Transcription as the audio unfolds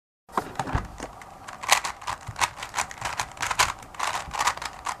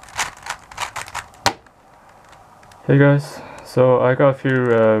Hey guys, so I got a few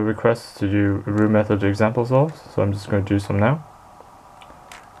requests to do Roux Method example solves, so I'm just going to do some now.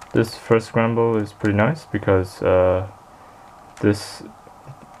 This first scramble is pretty nice because this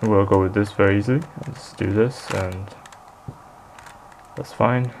will go with this very easily. I'll just do this and that's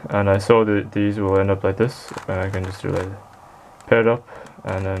fine. And I saw that these will end up like this, and I can just do like paired up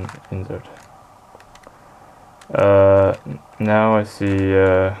and then insert. Now I see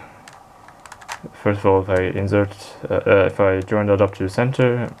first of all, if I insert, if I join that up to the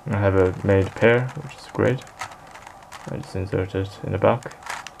center, I have a made pair, which is great. I just insert it in the back,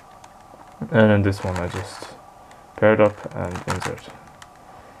 and then this one I just pair it up and insert.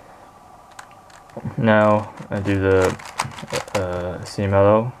 Now I do the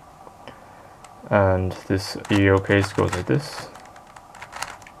CMLO, and this EO case goes like this.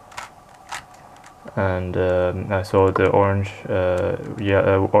 And I saw the orange,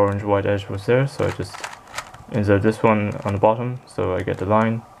 orange white edge was there, so I just insert this one on the bottom, so I get the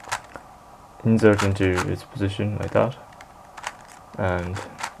line, insert into its position like that, and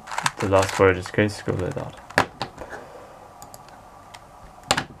the last for this case goes like that.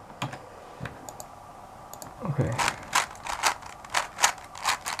 Okay.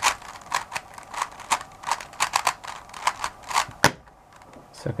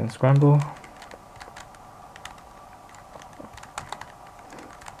 Second scramble.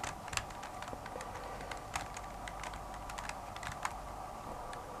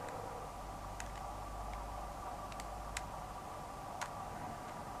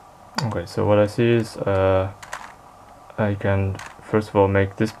 Okay, so what I see is I can first of all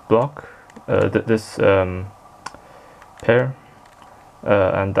make this block, this pair,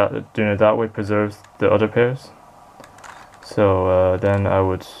 and that doing it that way preserves the other pairs. So then I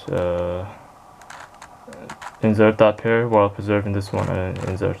would insert that pair while preserving this one, and then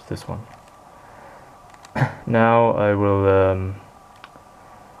insert this one. Now I will.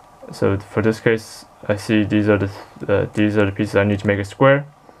 So for this case, I see these are the pieces I need to make a square.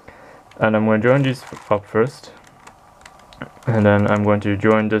 And I'm going to join these up first, and then I'm going to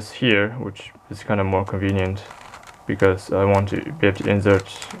join this here, which is kind of more convenient because I want to be able to insert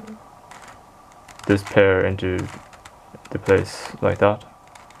this pair into the place like that.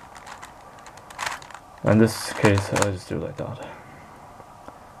 In this case, I'll just do it like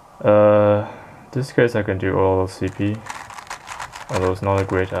that. This case I can do all CP, although it's not a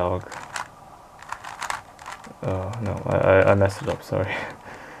great alg. Oh no, I messed it up, sorry.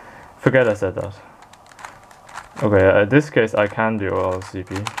 Forget I said that. Okay, in this case I can do all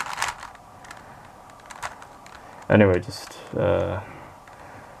CP. Anyway, just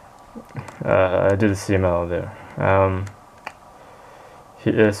I did a CML there.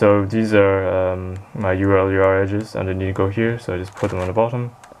 So these are my UR edges, and they need to go here, so I just put them on the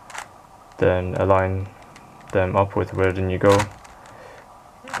bottom, then align them up with where they need to go,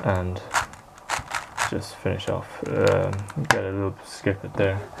 and just finish off. Get a little skip it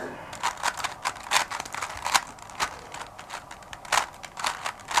there.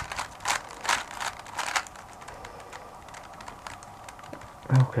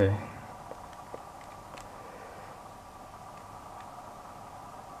 Okay.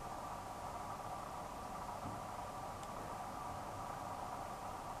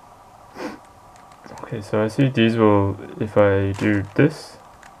 Okay, so I see these will, if I do this,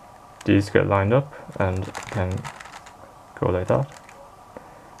 these get lined up and can go like that.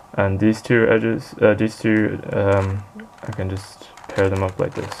 And these two edges, I can just pair them up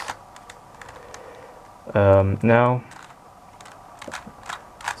like this. Now,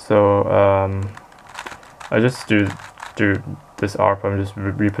 so I just do this ARP. I'm just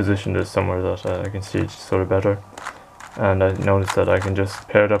reposition this somewhere that I can see it sort of better, and I noticed that I can just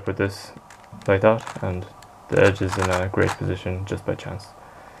pair it up with this like that, and the edge is in a great position just by chance.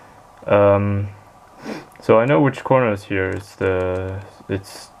 So I know which corner is here.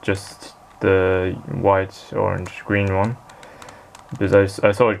 It's just the white, orange, green one, because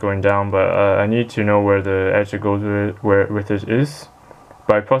I saw it going down, but I need to know where the edge that goes with it is.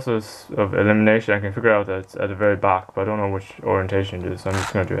 By process of elimination, I can figure out that it's at the very back, but I don't know which orientation it is, so I'm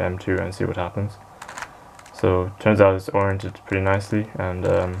just going to do M2 and see what happens. So it turns out it's oriented pretty nicely, and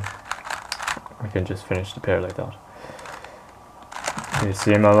I can just finish the pair like that. Okay,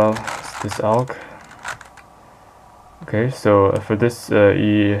 CMLL, this alg. Okay, so for this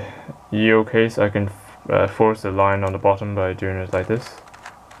EO case, I can force a line on the bottom by doing it like this.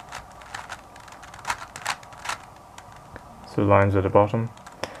 So lines at the bottom.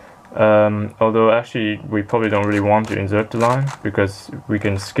 Although actually we probably don't really want to insert the line, because we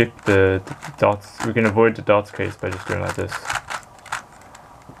can skip the dots, we can avoid the dots case by just doing like this.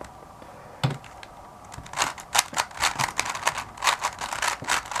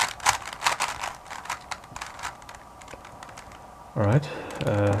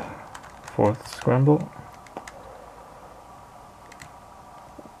 right, fourth scramble.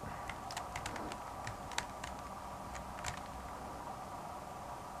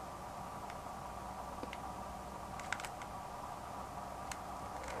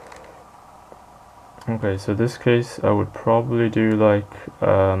 Okay, so this case I would probably do like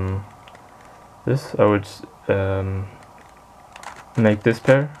this. I would make this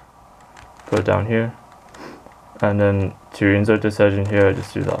pair, put it down here, and then to insert this edge in here I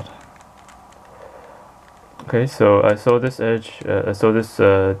just do that. Okay, so I saw this edge, I saw this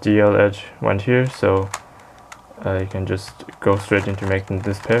DL edge went here, so I can just go straight into making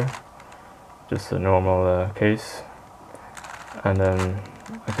this pair, just a normal case, and then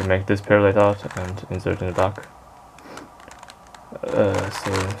I can make this pair like that and insert in the back.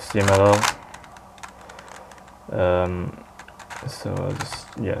 So CMLL. So I'll just,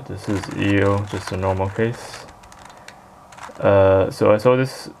 yeah, this is EO, just a normal case. So I saw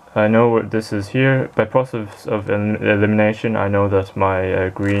this, I know what this is here. By process of elimination, I know that my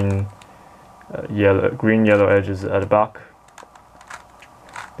green yellow edge is at the back,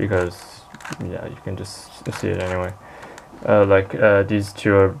 because yeah, you can just see it anyway. These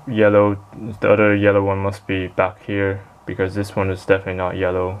two are yellow, the other yellow one must be back here, because this one is definitely not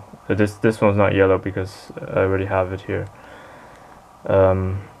yellow. This one's not yellow because I already have it here.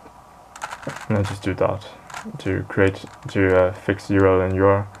 And I just do that to fix URL in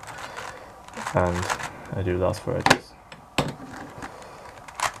UR, and I do last for edges.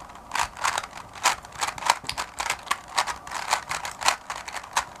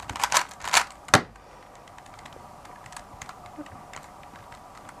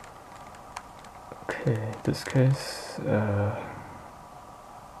 Okay, this case.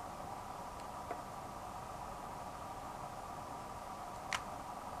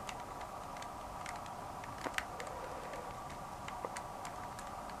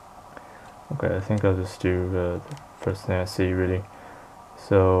 Okay, I think I'll just do the first thing I see really.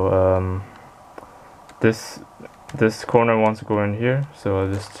 So this corner wants to go in here, so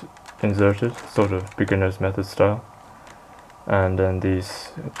I'll just insert it, sort of beginner's method style, and then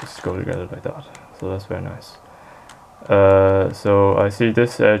these just go together like that. So that's very nice. So I see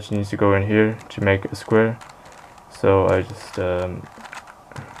this edge needs to go in here to make a square, so I just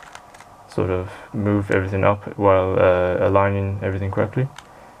sort of move everything up while aligning everything correctly.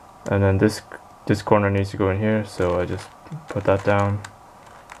 And then this corner needs to go in here, so I just put that down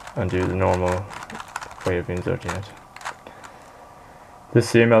and do the normal way of inserting it.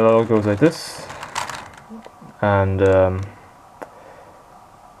 This CMLL goes like this, and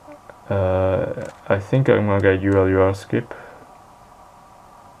I think I'm gonna get UR skip,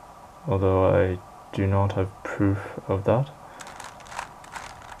 although I do not have proof of that.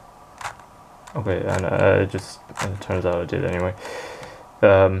 Okay, and it turns out I did anyway.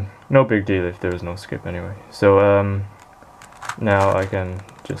 No big deal if there is no skip anyway. So now I can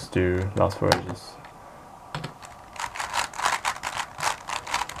just do last four edges.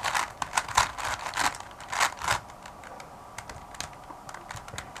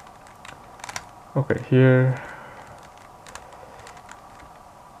 Okay, here.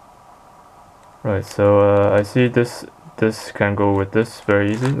 Right, so I see this can go with this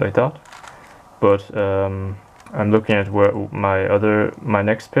very easy, like that. But I'm looking at where my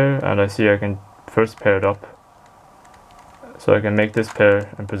next pair, and I see I can first pair it up. So I can make this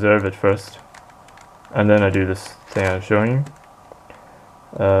pair and preserve it first, and then I do this thing I was showing you.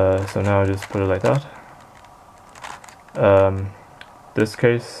 So now I just put it like that. This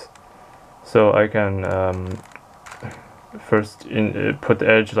case, so I can first put the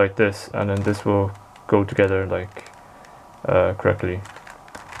edge like this, and then this will go together like correctly.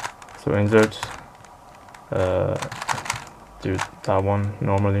 So insert, do that one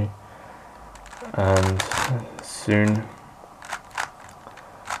normally, and soon.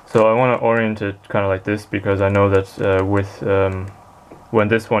 So I want to orient it kind of like this, because I know that when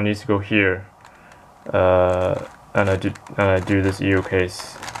this one needs to go here, and I do this EO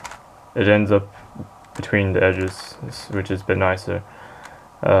case, it ends up between the edges, which is a bit nicer.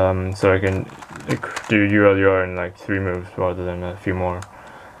 So I can do UR in like 3 moves rather than a few more,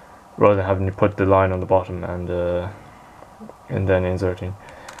 rather than having to put the line on the bottom and then inserting.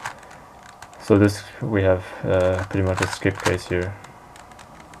 So this, we have pretty much a skip case here.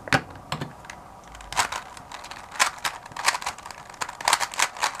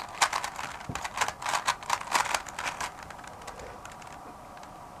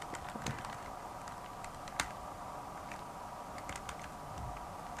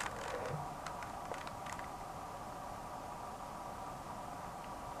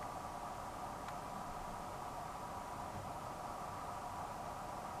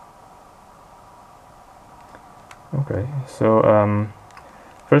 Okay, so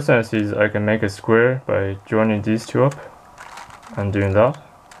first thing I see is I can make a square by joining these two up and doing that.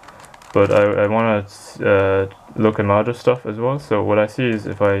 But I want to look at my other stuff as well. So what I see is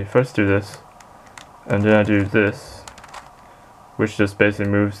if I first do this and then I do this, which just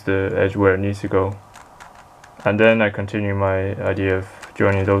basically moves the edge where it needs to go, and then I continue my idea of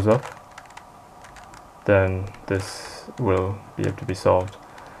joining those up, then this will be able to be solved.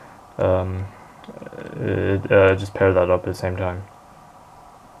 Just pair that up at the same time.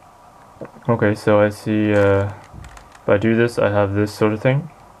 Okay, so I see if I do this, I have this sort of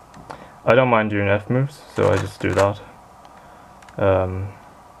thing. I don't mind doing F moves, so I just do that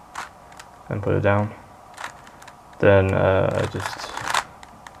and put it down. Then I just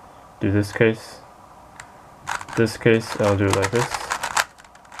do this case. This case I'll do it like this,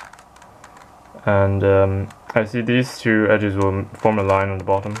 and I see these two edges will form a line on the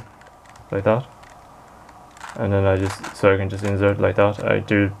bottom like that, and then I can just insert like that.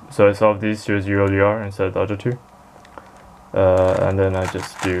 So I solve these two as ULUR instead of the other two, and then I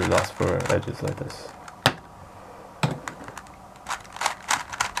just do last four edges like this.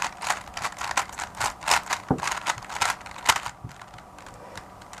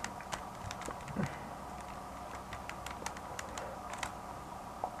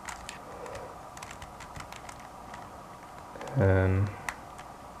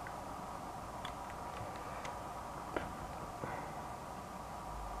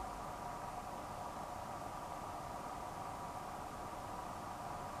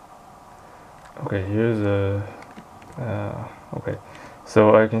 Okay, here's a okay,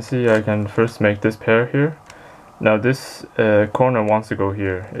 so I can see I can first make this pair here. Now this corner wants to go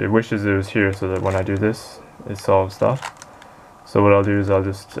here. It wishes it was here, so that when I do this, it solves that. So what I'll do is I'll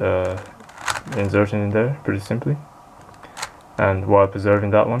just insert it in there pretty simply, and while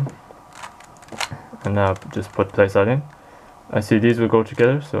preserving that one, and now just place that in. I see these will go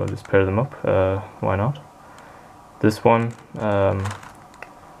together, so I'll just pair them up. Why not? This one,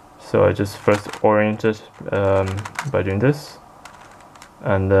 so I just first orient it by doing this,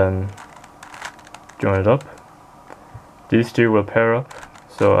 and then join it up. These two will pair up,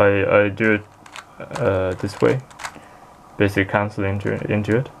 so I do it this way, basically cancel into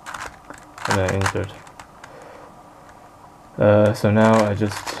it, and then insert. So now I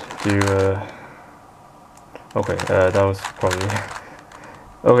just do okay, that was probably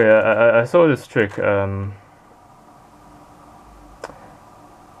okay. I saw this trick.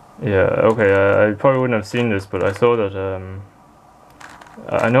 Yeah, okay, I probably wouldn't have seen this, but I saw that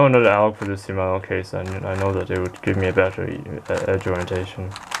I know another alg for this HTML case, and I know that it would give me a better edge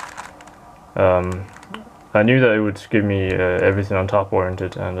orientation. I knew that it would give me everything on top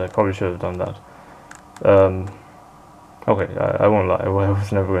oriented, and I probably should have done that. Okay, I won't lie, I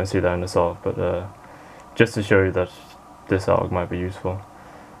was never going to see that in the solve, but just to show you that this alg might be useful.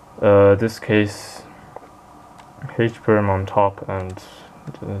 This case, hperm on top, and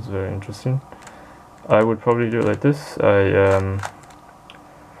that's very interesting. I would probably do it like this.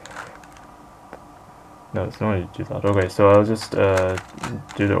 No, it's no need to do that. Okay, so I'll just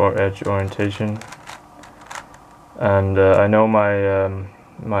do the edge orientation, and I know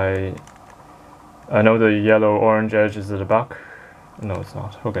I know the yellow orange edge is at the back. No, it's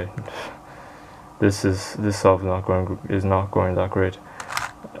not. Okay, this solve is not going that great.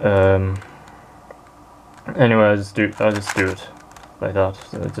 Anyway, I'll just do it like that.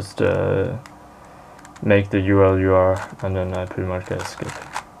 So just make the ULUR, and then I pretty much get a skip.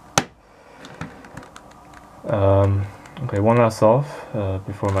 Okay, one last solve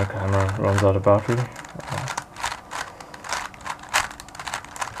before my camera runs out of battery.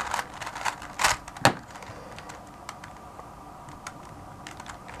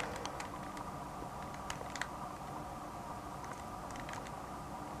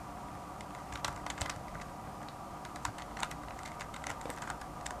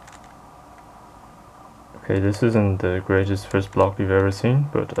 Okay, this isn't the greatest first block we've ever seen,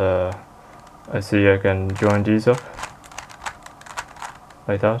 but I see I can join these up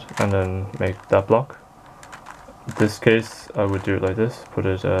like that, and then make that block. In this case, I would do it like this: put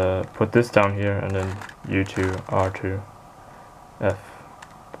this down here, and then U2, R2, F.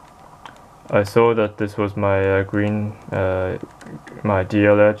 I saw that this was my green, my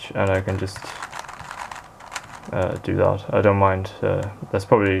DL edge, and I can just do that. I don't mind. That's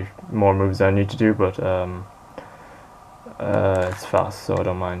probably more moves I need to do, but it's fast, so I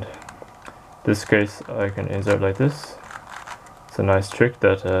don't mind. This case I can insert like this. It's a nice trick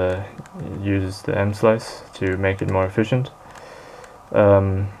that uses the M slice to make it more efficient.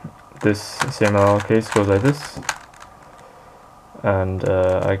 This CML case goes like this, and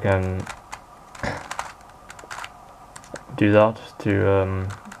I can do that to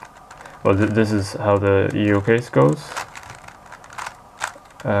well, this is how the EO case goes,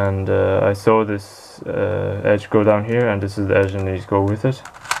 and I saw this edge go down here, and this is the edge that needs to go with it.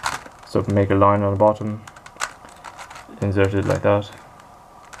 So make a line on the bottom, insert it like that,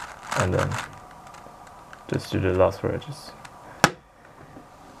 and then just do the last 4 edges.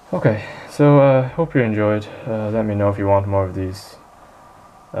 Okay, so hope you enjoyed. Let me know if you want more of these.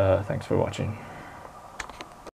 Thanks for watching.